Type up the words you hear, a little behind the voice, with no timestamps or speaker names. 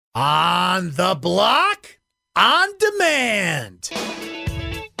On the block, on demand.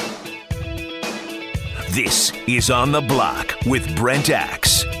 This is On the Block with Brent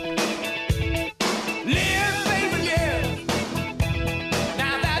Axe.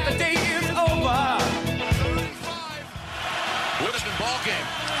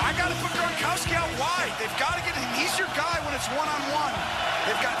 They've got to get him. He's your guy when it's one-on-one.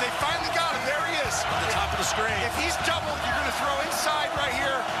 They finally got him. There he is. On the top of the screen. If he's doubled, you're going to throw inside right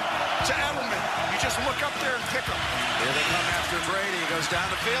here to Edelman. You just look up there and pick him. Here they come after Brady. He goes down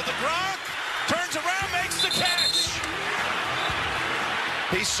the field to Gronk. Turns around, makes the catch.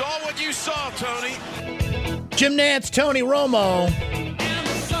 He saw what you saw, Tony. Jim Nantz, Tony Romo,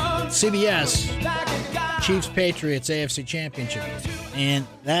 CBS, Chiefs, Patriots, AFC Championship. And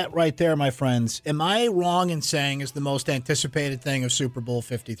that right there, my friends, am I wrong in saying is the most anticipated thing of Super Bowl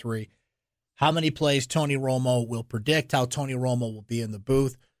 53? How many plays Tony Romo will predict, how Tony Romo will be in the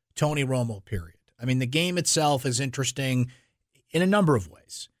booth. Tony Romo, period. I mean, the game itself is interesting in a number of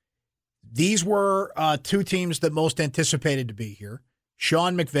ways. These were two teams that most anticipated to be here.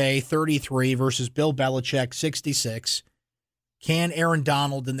 Sean McVay, 33, versus Bill Belichick, 66. Can Aaron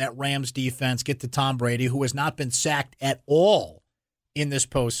Donald and that Rams defense get to Tom Brady, who has not been sacked at all in this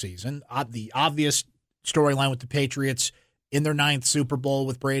postseason? The obvious storyline with the Patriots in their 9th Super Bowl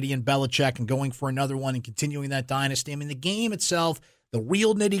with Brady and Belichick and going for another one and continuing that dynasty. I mean, the game itself, the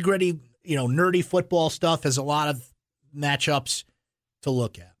real nitty-gritty, nerdy football stuff has a lot of matchups to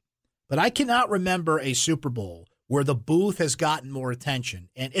look at. But I cannot remember a Super Bowl where the booth has gotten more attention.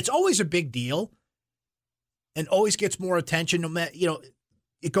 And it's always a big deal and always gets more attention.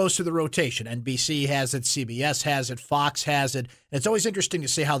 It goes through the rotation. NBC has it, CBS has it, Fox has it. And it's always interesting to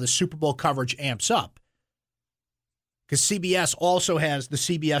see how the Super Bowl coverage amps up. Because CBS also has the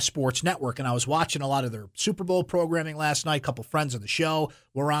CBS Sports Network, and I was watching a lot of their Super Bowl programming last night. A couple friends of the show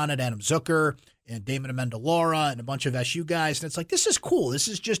were on it, Adam Zucker and Damon Amendola and a bunch of SU guys. And it's like, this is cool. This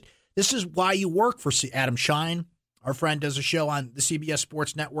is why you work for Adam Shine. Our friend does a show on the CBS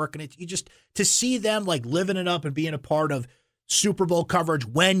Sports Network, and to see them like living it up and being a part of Super Bowl coverage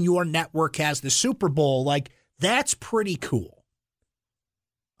when your network has the Super Bowl, like that's pretty cool.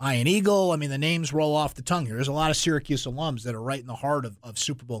 Iron Eagle, I mean, the names roll off the tongue here. There's a lot of Syracuse alums that are right in the heart of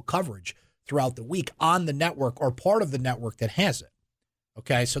Super Bowl coverage throughout the week on the network or part of the network that has it.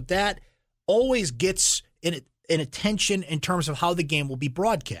 Okay, so that always gets an attention in terms of how the game will be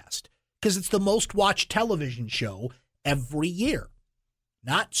broadcast because it's the most watched television show every year.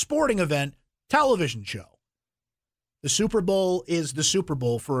 Not sporting event, television show. The Super Bowl is the Super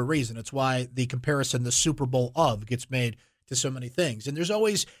Bowl for a reason. It's why the comparison, the Super Bowl of, gets made to so many things. And there's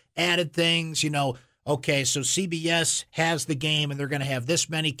always added things, okay, so CBS has the game and they're going to have this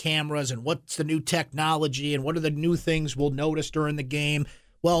many cameras and what's the new technology and what are the new things we'll notice during the game.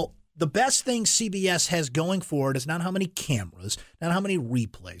 Well, the best thing CBS has going for it is not how many cameras, not how many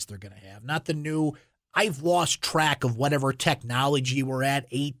replays they're going to have, not the new, I've lost track of whatever technology we're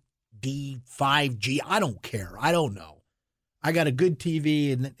at, 8D, 5G, I don't care. I don't know. I got a good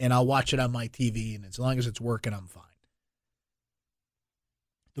TV and I'll watch it on my TV, and as long as it's working, I'm fine.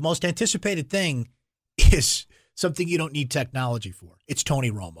 The most anticipated thing is something you don't need technology for. It's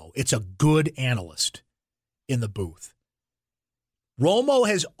Tony Romo. It's a good analyst in the booth. Romo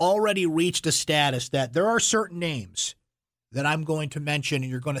has already reached a status that there are certain names that I'm going to mention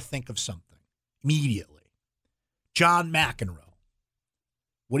and you're going to think of something immediately. John McEnroe.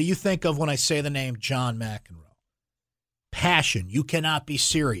 What do you think of when I say the name John McEnroe? Passion. You cannot be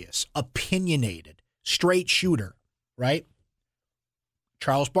serious. Opinionated. Straight shooter, right?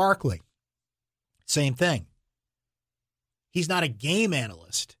 Charles Barkley. Same thing. He's not a game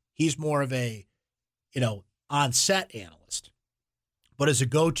analyst. He's more of a, on-set analyst. But as a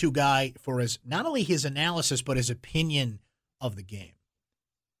go-to guy for his not only his analysis, but his opinion of the game.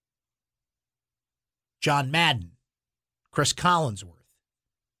 John Madden, Chris Collinsworth.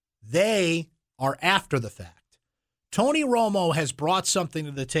 They are after the fact. Tony Romo has brought something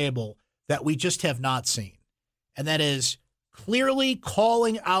to the table that we just have not seen, and that is clearly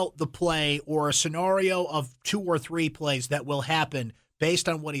calling out the play or a scenario of 2 or 3 plays that will happen based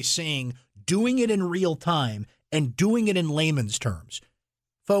on what he's seeing, doing it in real time, and doing it in layman's terms.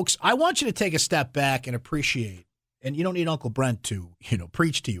 Folks, I want you to take a step back and appreciate, and you don't need Uncle Brent to,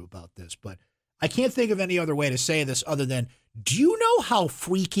 preach to you about this, but I can't think of any other way to say this other than, do you know how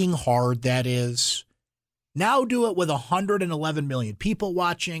freaking hard that is? Now do it with 111 million people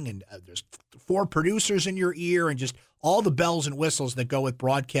watching, and there's 4 producers in your ear, and just all the bells and whistles that go with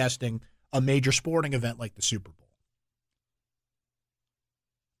broadcasting a major sporting event like the Super Bowl.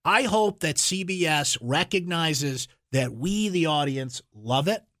 I hope that CBS recognizes that we, the audience, love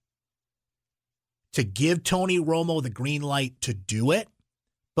it. to give Tony Romo the green light to do it.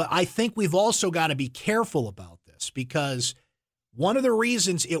 But I think we've also got to be careful about this, because one of the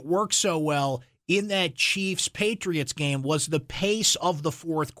reasons it worked so well in that Chiefs-Patriots game was the pace of the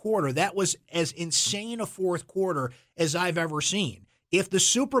fourth quarter. That was as insane a fourth quarter as I've ever seen. If the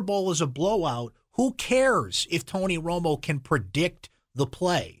Super Bowl is a blowout, who cares if Tony Romo can predict the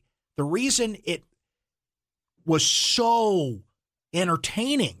play? The reason it was so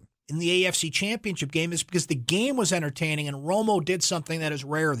entertaining in the AFC Championship game is because the game was entertaining, and Romo did something that is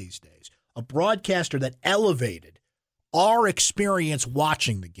rare these days. A broadcaster that elevated our experience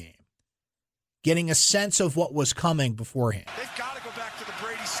watching the game, getting a sense of what was coming beforehand. They've got to go back to the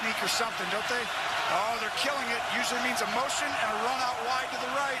Brady sneak or something, don't they? Oh, they're killing it. Usually means a motion and a run out wide to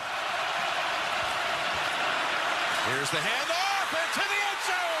the right. Here's the handoff into the end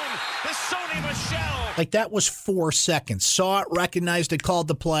zone. It's Sony Michel. Like, that was 4 seconds. Saw it, recognized it, called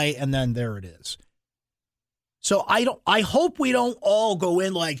the play, and then there it is. So I hope we don't all go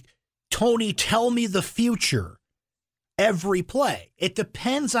in like, Tony, tell me the future every play. It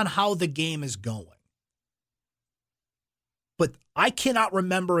depends on how the game is going. But I cannot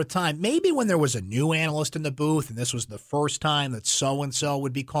remember a time, maybe when there was a new analyst in the booth and this was the first time that so-and-so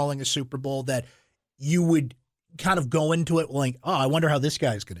would be calling a Super Bowl, that you would kind of go into it like, oh, I wonder how this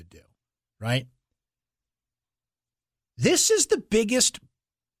guy's going to do, right? This is the biggest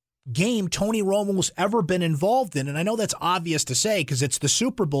game Tony Romo's ever been involved in, and I know that's obvious to say because it's the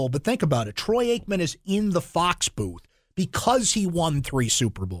Super Bowl, but think about it. Troy Aikman is in the Fox booth because he won 3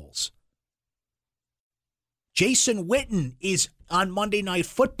 Super Bowls. Jason Witten is on Monday Night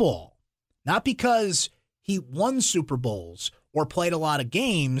Football, not because he won Super Bowls or played a lot of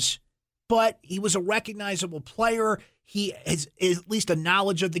games, but he was a recognizable player. He has at least a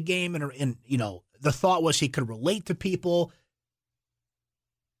knowledge of the game, and you know, the thought was he could relate to people,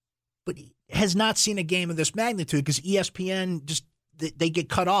 but he has not seen a game of this magnitude because ESPN just, they get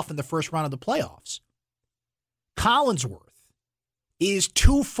cut off in the first round of the playoffs. Collinsworth is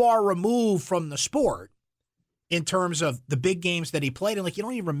too far removed from the sport in terms of the big games that he played in. Like, you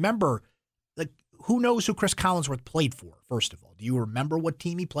don't even remember, like, who knows who Chris Collinsworth played for, first of all? Do you remember what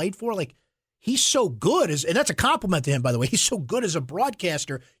team he played for? Like, he's so good, and that's a compliment to him, by the way. He's so good as a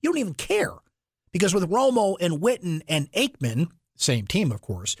broadcaster, you don't even care. Because with Romo and Witten and Aikman, same team, of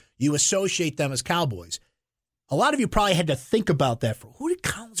course, you associate them as Cowboys. A lot of you probably had to think about that. Who did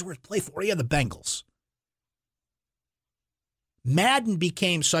Collinsworth play for? Yeah, the Bengals. Madden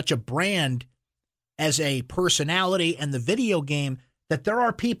became such a brand as a personality and the video game that there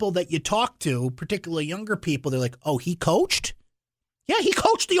are people that you talk to, particularly younger people, they're like, oh, he coached? Yeah, he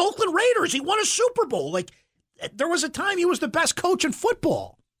coached the Oakland Raiders. He won a Super Bowl. Like, there was a time he was the best coach in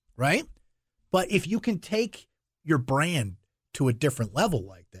football, right? But if you can take your brand to a different level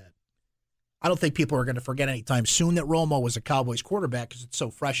like that, I don't think people are going to forget anytime soon that Romo was a Cowboys quarterback because it's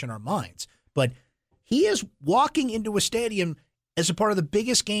so fresh in our minds. But he is walking into a stadium as a part of the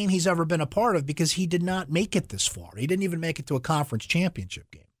biggest game he's ever been a part of because he did not make it this far. He didn't even make it to a conference championship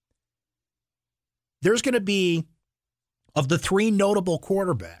game. There's going to be, of the 3 notable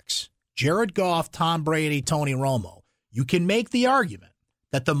quarterbacks, Jared Goff, Tom Brady, Tony Romo, you can make the argument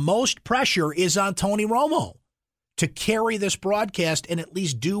that the most pressure is on Tony Romo to carry this broadcast and at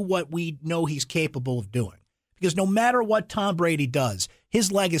least do what we know he's capable of doing. Because no matter what Tom Brady does,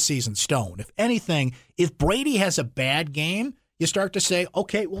 his legacy's in stone. If anything, if Brady has a bad game, you start to say,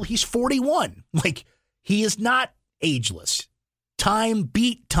 okay, well, he's 41. Like, he is not ageless. Time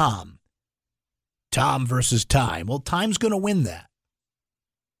beat Tom. Tom versus time. Well, time's going to win that.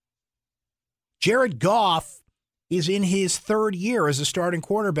 Jared Goff is in his 3rd year as a starting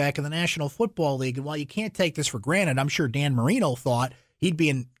quarterback in the National Football League. And while you can't take this for granted, I'm sure Dan Marino thought he'd be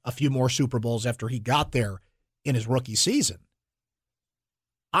in a few more Super Bowls after he got there in his rookie season.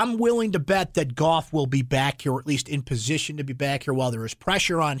 I'm willing to bet that Goff will be back here, or at least in position to be back here while there is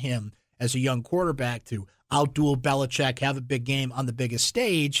pressure on him as a young quarterback to outduel Belichick, have a big game on the biggest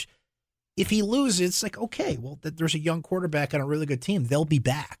stage. If he loses, it's like, okay, well, there's a young quarterback on a really good team. They'll be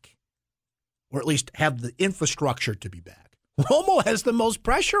back, or at least have the infrastructure to be back. Romo has the most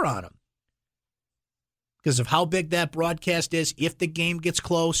pressure on him because of how big that broadcast is. If the game gets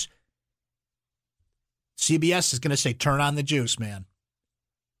close, CBS is going to say, turn on the juice, man.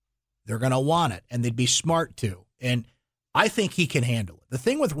 They're going to want it, and they'd be smart to. And I think he can handle it. The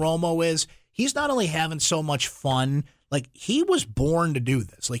thing with Romo is he's not only having so much fun, like, he was born to do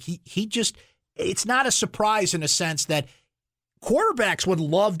this. Like, he just, it's not a surprise in a sense that quarterbacks would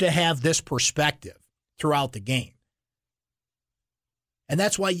love to have this perspective throughout the game. And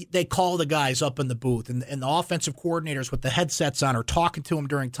that's why they call the guys up in the booth, and the offensive coordinators with the headsets on are talking to them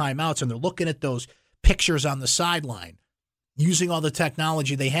during timeouts, and they're looking at those pictures on the sideline, using all the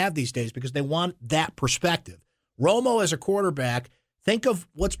technology they have these days because they want that perspective. Romo as a quarterback, think of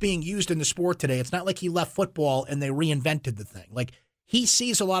what's being used in the sport today. It's not like he left football and they reinvented the thing. Like, he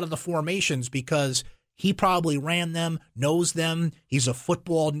sees a lot of the formations because he probably ran them, knows them. He's a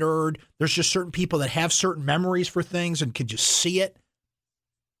football nerd. There's just certain people that have certain memories for things and can just see it.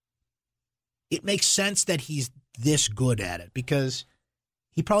 It makes sense that he's this good at it because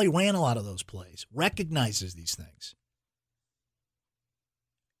he probably ran a lot of those plays, recognizes these things.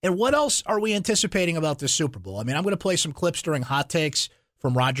 And what else are we anticipating about this Super Bowl? I mean, I'm going to play some clips during Hot Takes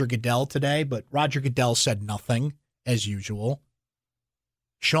from Roger Goodell today, but Roger Goodell said nothing, as usual.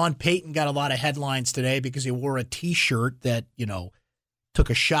 Sean Payton got a lot of headlines today because he wore a T-shirt that, took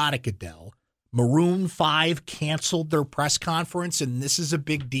a shot at Goodell. Maroon 5 canceled their press conference, and this is a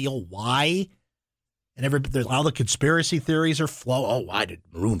big deal. Why? And all the conspiracy theories are Oh, why did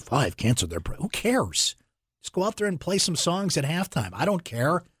Maroon 5 cancel their press? Who cares? Just go out there and play some songs at halftime. I don't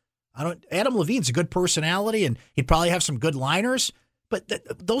care. Adam Levine's a good personality, and he'd probably have some good liners, but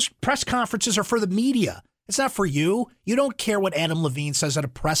those press conferences are for the media. It's not for you. You don't care what Adam Levine says at a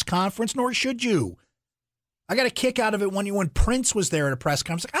press conference, nor should you. I got a kick out of it when Prince was there at a press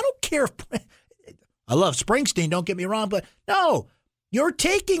conference. I don't care if I love Springsteen, don't get me wrong, but no, you're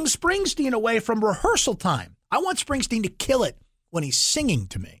taking Springsteen away from rehearsal time. I want Springsteen to kill it when he's singing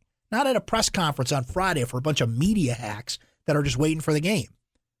to me, not at a press conference on Friday for a bunch of media hacks that are just waiting for the game.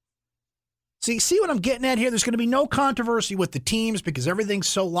 See what I'm getting at here? There's going to be no controversy with the teams because everything's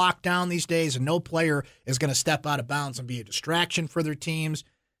so locked down these days and no player is going to step out of bounds and be a distraction for their teams.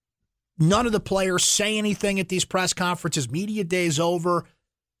 None of the players say anything at these press conferences. Media day's over.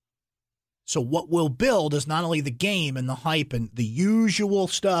 So what we'll build is not only the game and the hype and the usual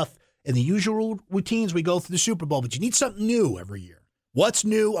stuff and the usual routines we go through the Super Bowl, but you need something new every year. What's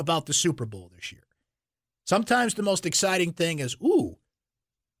new about the Super Bowl this year? Sometimes the most exciting thing is,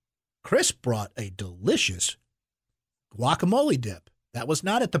 Chris brought a delicious guacamole dip. That was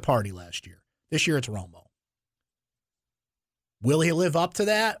not at the party last year. This year it's Romo. Will he live up to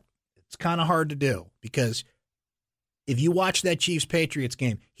that? It's kind of hard to do because if you watch that Chiefs-Patriots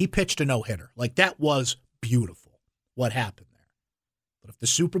game, he pitched a no-hitter. Like, that was beautiful, what happened there. But if the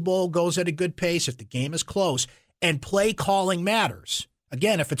Super Bowl goes at a good pace, if the game is close, and play calling matters,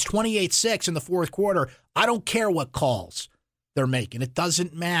 again, if it's 28-6 in the fourth quarter, I don't care what calls they're making. It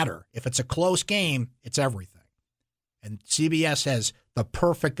doesn't matter. If it's a close game, it's everything. And CBS has the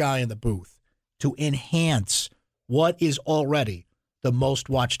perfect guy in the booth to enhance what is already the most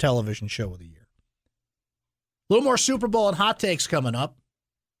watched television show of the year. A little more Super Bowl and hot takes coming up.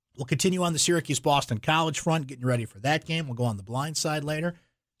 We'll continue on the Syracuse-Boston College front, getting ready for that game. We'll go on the Blindside later.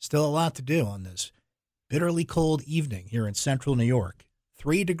 Still a lot to do on this bitterly cold evening here in central New York.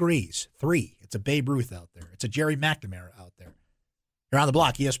 3 degrees. 3. It's a Babe Ruth out there. It's a Jerry McNamara out there. You're on the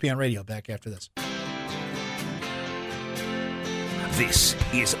block, ESPN Radio. Back after this. This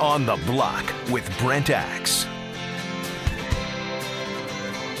is On the Block with Brent Axe.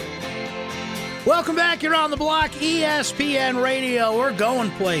 Welcome back. You're on the block, ESPN Radio. We're going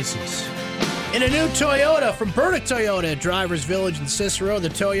places. In a new Toyota from Burdick Toyota at Drivers Village in Cicero, the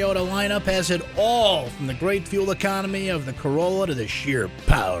Toyota lineup has it all, from the great fuel economy of the Corolla to the sheer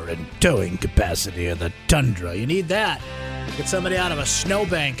power and towing capacity of the Tundra. You need that. Get somebody out of a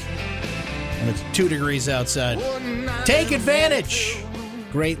snowbank when it's 2 degrees outside. Take advantage.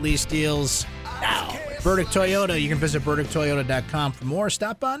 Great lease deals now. Burdick Toyota. You can visit burdicktoyota.com for more.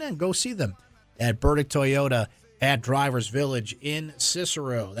 Stop on in. Go see them at Burdick Toyota at Drivers Village in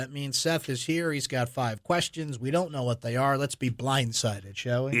Cicero. That means Seth is here. He's got 5 questions. We don't know what they are. Let's be blindsided,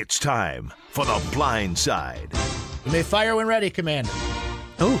 shall we? It's time for the Blind Side. You may fire when ready, Commander.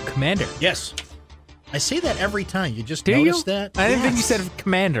 Oh, Commander. Yes. I say that every time. You just noticed that? I didn't think you said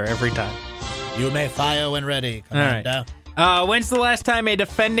Commander every time. You may fire when ready, Commander. All right. When's the last time a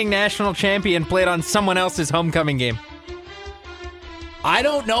defending national champion played on someone else's homecoming game? I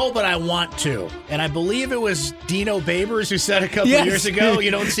don't know, but I want to. And I believe it was Dino Babers who said a couple of years ago,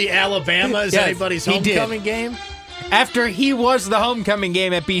 you don't see Alabama as anybody's homecoming game. After he was the homecoming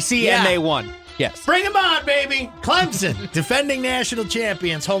game at BC and they won. Yes. Bring him on, baby. Clemson, defending national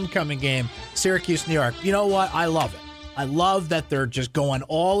champions, homecoming game, Syracuse, New York. You know what? I love it. I love that they're just going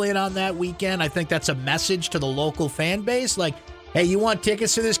all in on that weekend. I think that's a message to the local fan base. Like, hey, you want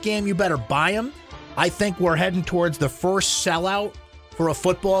tickets to this game? You better buy them. I think we're heading towards the first sellout for a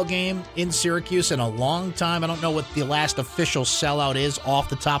football game in Syracuse in a long time. I don't know what the last official sellout is off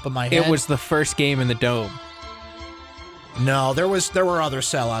the top of my head. It was the first game in the Dome. No, there were other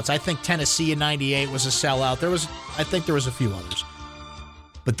sellouts. I think Tennessee in '98 was a sellout. I think there was a few others.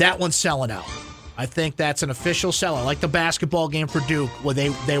 But that one's selling out. I think that's an official sellout, like the basketball game for Duke, where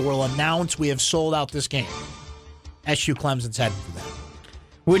they will announce we have sold out this game. SU Clemson's heading for that.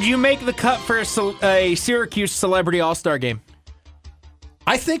 Would you make the cut for a Syracuse Celebrity All-Star game?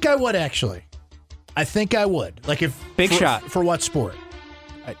 I think I would, actually. I think I would. Like if Big shot. For what sport?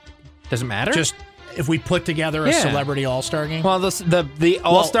 Doesn't matter? Just if we put together a Celebrity All-Star game? Well, the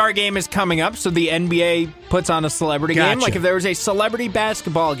All-Star game is coming up, so the NBA puts on a celebrity game. Like if there was a celebrity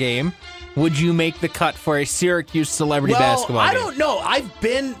basketball game, would you make the cut for a Syracuse Celebrity basketball game? I don't know. I've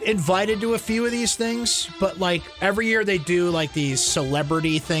been invited to a few of these things, but like every year they do like these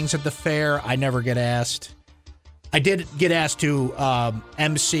celebrity things at the fair. I never get asked. I did get asked to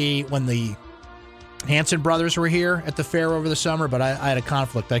MC when the Hanson brothers were here at the fair over the summer, but I had a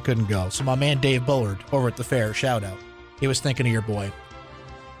conflict. I couldn't go. So my man Dave Bullard over at the fair, shout out. He was thinking of your boy.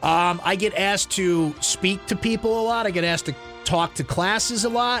 I get asked to speak to people a lot. I get asked to talk to classes a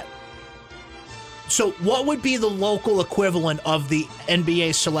lot. So what would be the local equivalent of the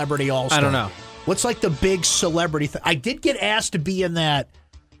NBA Celebrity All-Star? I don't know. What's like the big celebrity thing? I did get asked to be in that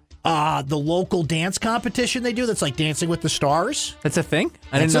the local dance competition they do that's like Dancing with the Stars. That's a thing?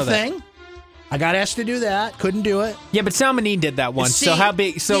 I didn't know that. That's a thing. I got asked to do that. Couldn't do it. Yeah, but Salmonine did that once. So how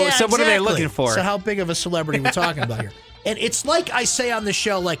big? So what are they looking for? So how big of a celebrity we're talking about here? And it's like I say on the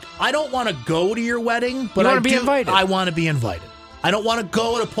show, like, I don't want to go to your wedding, but I want to be invited. I want to be invited. I don't want to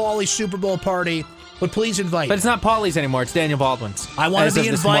go to Paulie's Super Bowl party, but please invite me. But it's not Paulie's anymore. It's Daniel Baldwin's. I want to be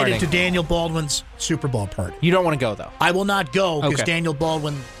invited to Daniel Baldwin's Super Bowl party. You don't want to go, though. I will not go because Daniel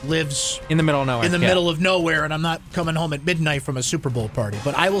Baldwin lives in the middle of nowhere. Middle of nowhere, and I'm not coming home at midnight from a Super Bowl party.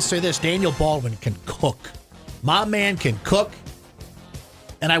 But I will say this, Daniel Baldwin can cook. My man can cook,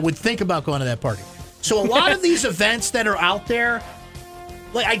 and I would think about going to that party. So a lot of these events that are out there,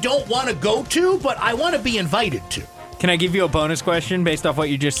 like I don't want to go to, but I want to be invited to. Can I give you a bonus question based off what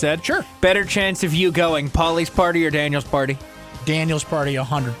you just said? Sure. Better chance of you going, Paulie's party or Daniel's party? Daniel's party,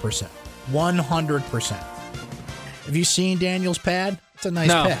 100%. 100%. Have you seen Daniel's pad? It's a nice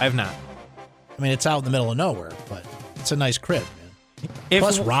pad. No, I've not. I mean, it's out in the middle of nowhere, but it's a nice crib, man.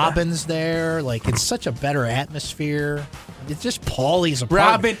 Plus, Robin's there. Like, it's such a better atmosphere. It's just Paulie's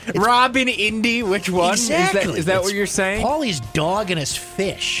apartment. Robin, Indy, which one? Exactly. Is that what you're saying? Paulie's dog and his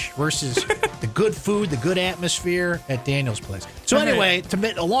fish versus the good food, the good atmosphere at Daniel's place. So anyway,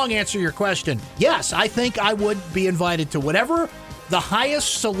 a long answer to your question, yes, I think I would be invited to whatever the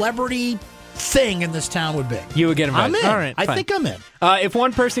highest celebrity thing in this town would be. You would get invited. I'm in. All right, I think I'm in. If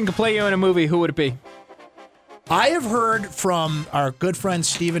one person could play you in a movie, who would it be? I have heard from our good friend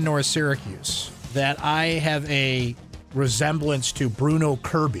Stephen North Syracuse that I have a resemblance to Bruno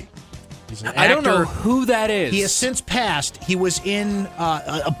Kirby. He's an actor. I don't know who that is. He has since passed. He was in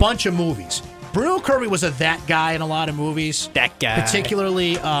a bunch of movies. Bruno Kirby was that guy in a lot of movies. That guy.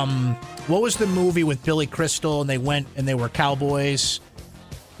 Particularly, what was the movie with Billy Crystal and they went and they were cowboys?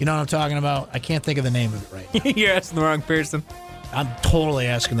 You know what I'm talking about? I can't think of the name of it right now. You're asking the wrong person. I'm totally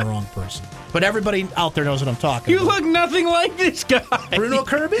asking the wrong person. But everybody out there knows what I'm talking about. You look nothing like this guy. Bruno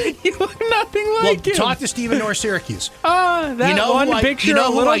Kirby? You look nothing like him. Talk to Stephen North Syracuse. That one picture. You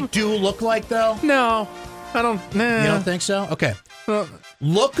know who I do look like, though? No. I don't. Nah. You don't think so? Okay.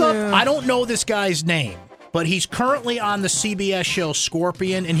 Look up. Yeah. I don't know this guy's name, but he's currently on the CBS show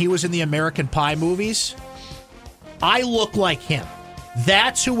Scorpion, and he was in the American Pie movies. I look like him.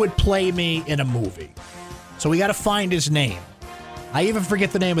 That's who would play me in a movie. So we got to find his name. I even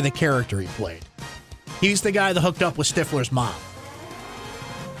forget the name of the character he played. He's the guy that hooked up with Stifler's mom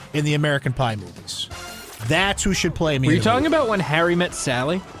in the American Pie movies. That's who should play me. Were you talking about When Harry Met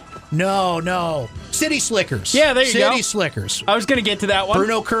Sally? No. City Slickers. Yeah, there you go. City Slickers. I was going to get to that one.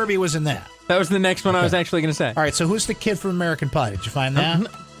 Bruno Kirby was in that. That was the next one I was actually going to say. All right, so who's the kid from American Pie? Did you find that?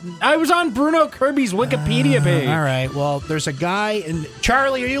 I was on Bruno Kirby's Wikipedia page. All right, well, there's a guy.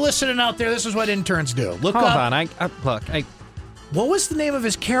 Charlie, are you listening out there? This is what interns do. Look Hold up. on. What was the name of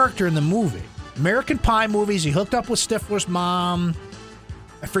his character in the movie? American Pie movies. He hooked up with Stifler's mom.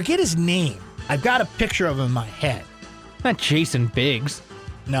 I forget his name. I've got a picture of him in my head. Not Jason Biggs.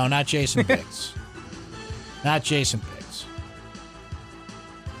 No, not Jason Biggs. Not Jason Biggs.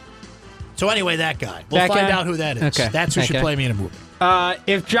 So anyway, that guy. We'll find out who that is. Okay. That's who should play me in a movie.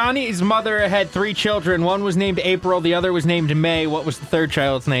 If Johnny's mother had 3 children, one was named April, the other was named May, what was the third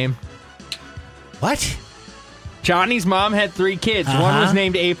child's name? What? Johnny's mom had 3 kids. One was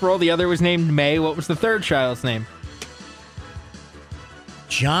named April, the other was named May. What was the third child's name?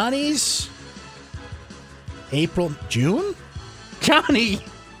 Johnny's? April? June? Johnny!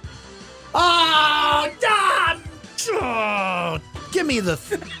 Oh, Don! Oh, give me the...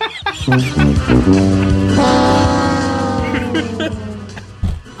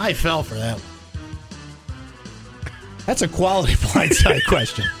 I fell for that one. That's a quality blindside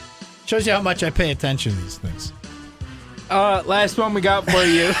question. Shows you how much I pay attention to these things. Last one we got for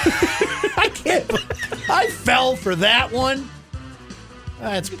you. I can't. I fell for that one.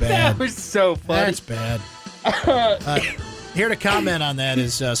 That's bad. That was so funny. That's bad. Here to comment on that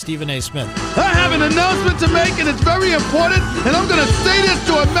is Stephen A. Smith. I have an announcement to make, and it's very important, and I'm going to say this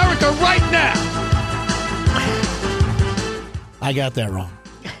to America right now. I got that wrong.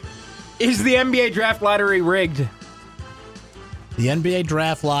 Is the NBA draft lottery rigged? The NBA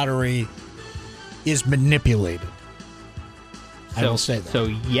draft lottery is manipulated. I will say that. So,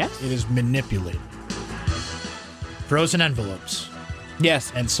 yes? It is manipulated. Frozen envelopes.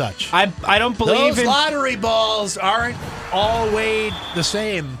 Yes. And such. I don't believe Those lottery balls aren't all weighed the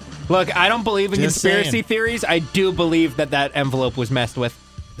same. Look, I don't believe in Just conspiracy saying. theories. I do believe that envelope was messed with.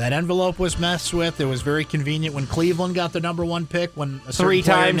 That envelope was messed with. It was very convenient when Cleveland got the number one pick. When a 3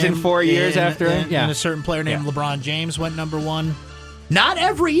 times in 4 years after it. Yeah. And a certain player named LeBron James went number one. Not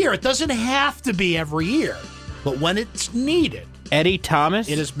every year. It doesn't have to be every year. But when it's needed. Eddie Thomas?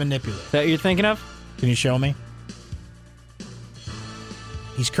 It is manipulated. Is that what you're thinking of? Can you show me?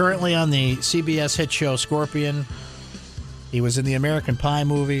 He's currently on the CBS hit show Scorpion. He was in the American Pie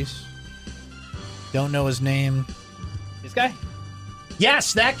movies. Don't know his name. This guy?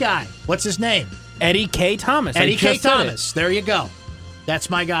 Yes, that guy. What's his name? Eddie K. Thomas. Eddie K. Thomas. There you go. That's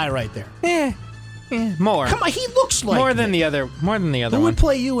my guy right there. More. Come on, he looks like more than the other. More than the other Who one. would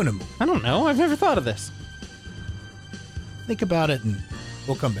play you in a movie? I don't know. I've never thought of this. Think about it, and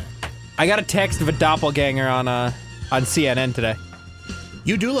we'll come back. I got a text of a doppelganger on CNN today.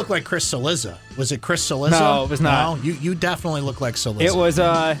 You do look like Chris Cillizza. Was it Chris Cillizza? No, it was not. No, you definitely look like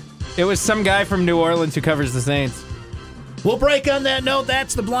Cillizza. It was some guy from New Orleans who covers the Saints. We'll break on that note.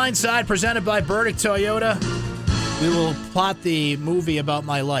 That's The Blind Side, presented by Burdick Toyota. We will plot the movie about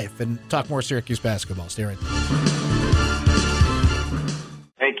my life and talk more Syracuse basketball. Stay right there.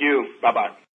 Thank you. Bye-bye.